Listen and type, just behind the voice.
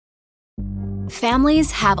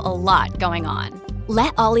Families have a lot going on.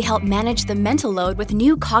 Let Ollie help manage the mental load with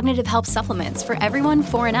new cognitive help supplements for everyone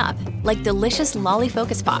 4 and up, like delicious Lolly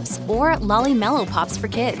Focus Pops or Lolly Mellow Pops for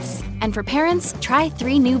kids. And for parents, try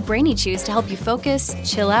 3 new Brainy Chews to help you focus,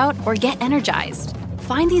 chill out, or get energized.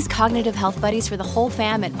 Find these cognitive health buddies for the whole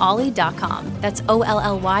fam at ollie.com. That's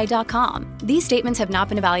OLLY.com. These statements have not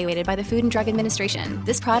been evaluated by the Food and Drug Administration.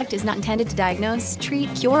 This product is not intended to diagnose,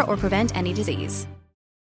 treat, cure, or prevent any disease.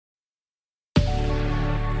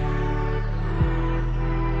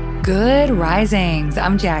 Good risings.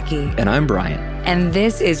 I'm Jackie. And I'm Brian. And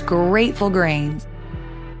this is Grateful Grains.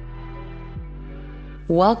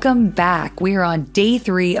 Welcome back. We are on day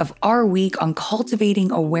 3 of our week on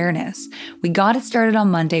cultivating awareness. We got it started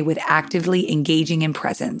on Monday with actively engaging in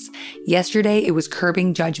presence. Yesterday, it was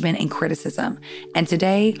curbing judgment and criticism. And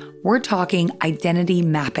today, we're talking identity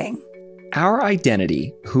mapping. Our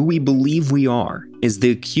identity, who we believe we are, is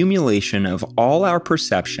the accumulation of all our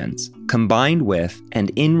perceptions combined with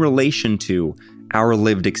and in relation to our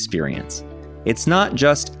lived experience. It's not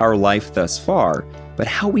just our life thus far, but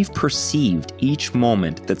how we've perceived each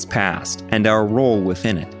moment that's passed and our role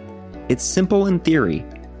within it. It's simple in theory,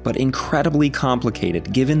 but incredibly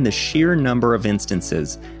complicated given the sheer number of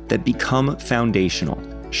instances that become foundational,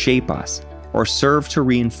 shape us, or serve to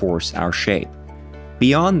reinforce our shape.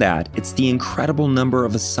 Beyond that, it's the incredible number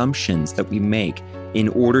of assumptions that we make in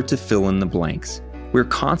order to fill in the blanks. We're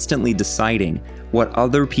constantly deciding what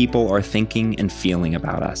other people are thinking and feeling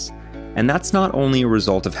about us. And that's not only a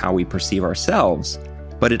result of how we perceive ourselves,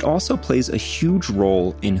 but it also plays a huge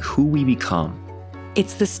role in who we become.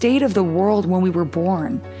 It's the state of the world when we were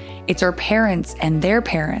born. It's our parents and their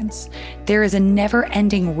parents. There is a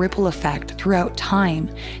never-ending ripple effect throughout time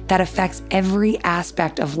that affects every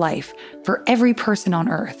aspect of life for every person on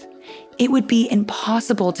Earth. It would be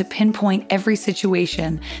impossible to pinpoint every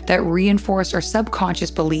situation that reinforced our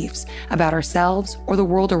subconscious beliefs about ourselves or the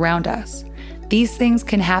world around us. These things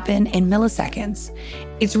can happen in milliseconds.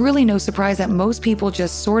 It's really no surprise that most people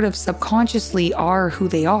just sort of subconsciously are who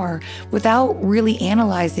they are without really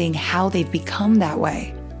analyzing how they've become that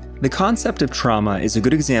way. The concept of trauma is a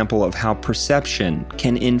good example of how perception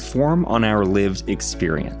can inform on our lived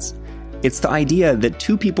experience. It's the idea that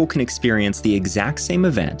 2 people can experience the exact same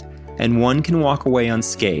event, and one can walk away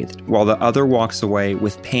unscathed while the other walks away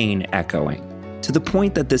with pain echoing, to the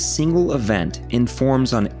point that this single event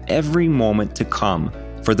informs on every moment to come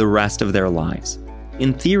for the rest of their lives.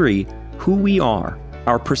 In theory, who we are,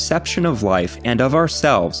 our perception of life and of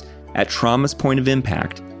ourselves at trauma's point of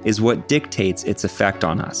impact is what dictates its effect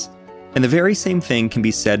on us. And the very same thing can be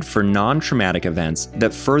said for non-traumatic events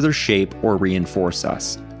that further shape or reinforce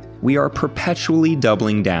us. We are perpetually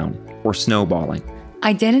doubling down or snowballing.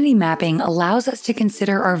 Identity mapping allows us to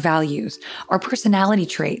consider our values, our personality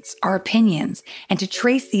traits, our opinions, and to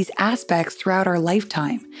trace these aspects throughout our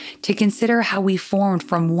lifetime, to consider how we formed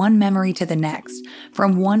from one memory to the next,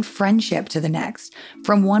 from one friendship to the next,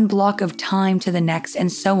 from one block of time to the next,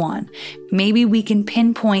 and so on. Maybe we can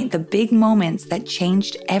pinpoint the big moments that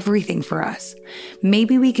changed everything for us.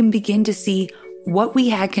 Maybe we can begin to see what we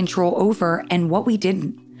had control over and what we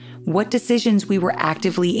didn't. What decisions we were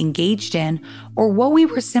actively engaged in, or what we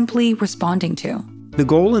were simply responding to. The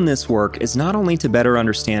goal in this work is not only to better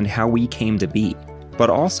understand how we came to be,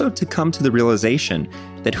 but also to come to the realization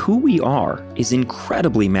that who we are is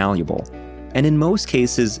incredibly malleable, and in most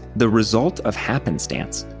cases, the result of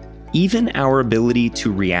happenstance. Even our ability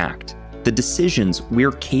to react, the decisions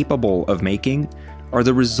we're capable of making, are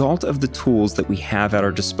the result of the tools that we have at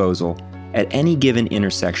our disposal at any given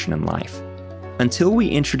intersection in life. Until we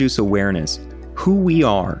introduce awareness, who we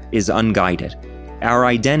are is unguided. Our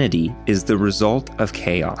identity is the result of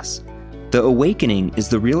chaos. The awakening is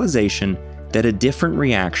the realization that a different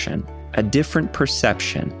reaction, a different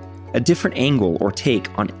perception, a different angle or take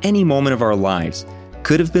on any moment of our lives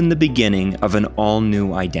could have been the beginning of an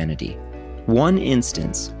all-new identity. One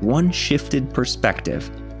instance, one shifted perspective,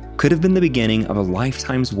 could have been the beginning of a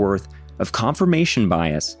lifetime's worth of confirmation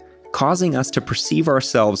bias, causing us to perceive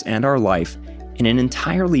ourselves and our life in an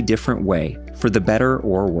entirely different way, for the better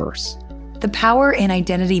or worse. The power in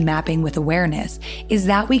identity mapping with awareness is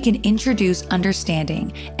that we can introduce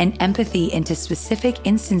understanding and empathy into specific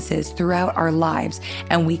instances throughout our lives,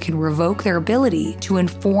 and we can revoke their ability to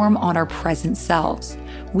inform on our present selves.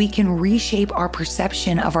 We can reshape our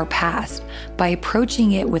perception of our past by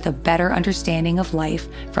approaching it with a better understanding of life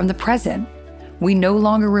from the present. We no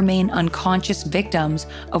longer remain unconscious victims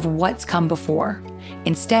of what's come before.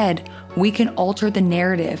 Instead, we can alter the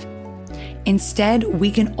narrative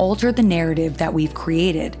that we've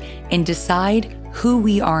created and decide who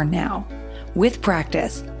we are now. With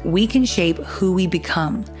practice, we can shape who we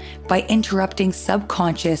become. By interrupting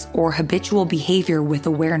subconscious or habitual behavior with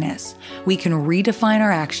awareness, we can redefine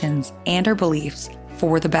our actions and our beliefs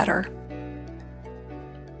for the better.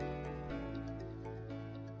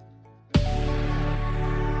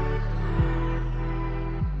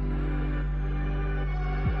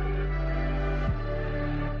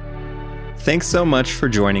 Thanks so much for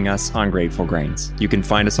joining us on Grateful Grains. You can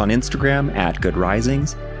find us on Instagram at Good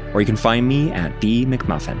Risings, or you can find me at B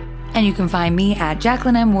McMuffin. And you can find me at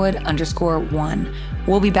JacquelineMWood_1.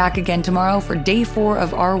 We'll be back again tomorrow for day 4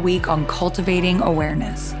 of our week on cultivating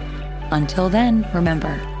awareness. Until then,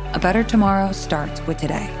 remember, a better tomorrow starts with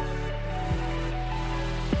today.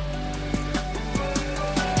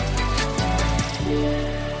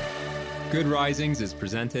 Good Risings is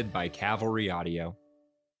presented by Cavalry Audio.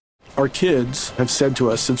 Our kids have said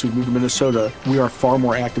to us since we moved to Minnesota, we are far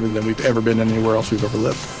more active than we've ever been anywhere else we've ever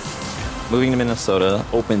lived. Moving to Minnesota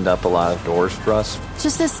opened up a lot of doors for us.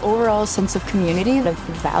 Just this overall sense of community, of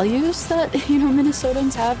values that,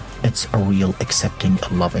 Minnesotans have. It's a real accepting,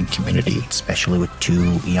 loving community, especially with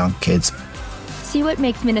 2 young kids. See what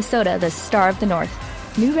makes Minnesota the star of the North.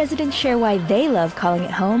 New residents share why they love calling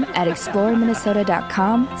it home at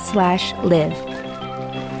exploreminnesota.com/live.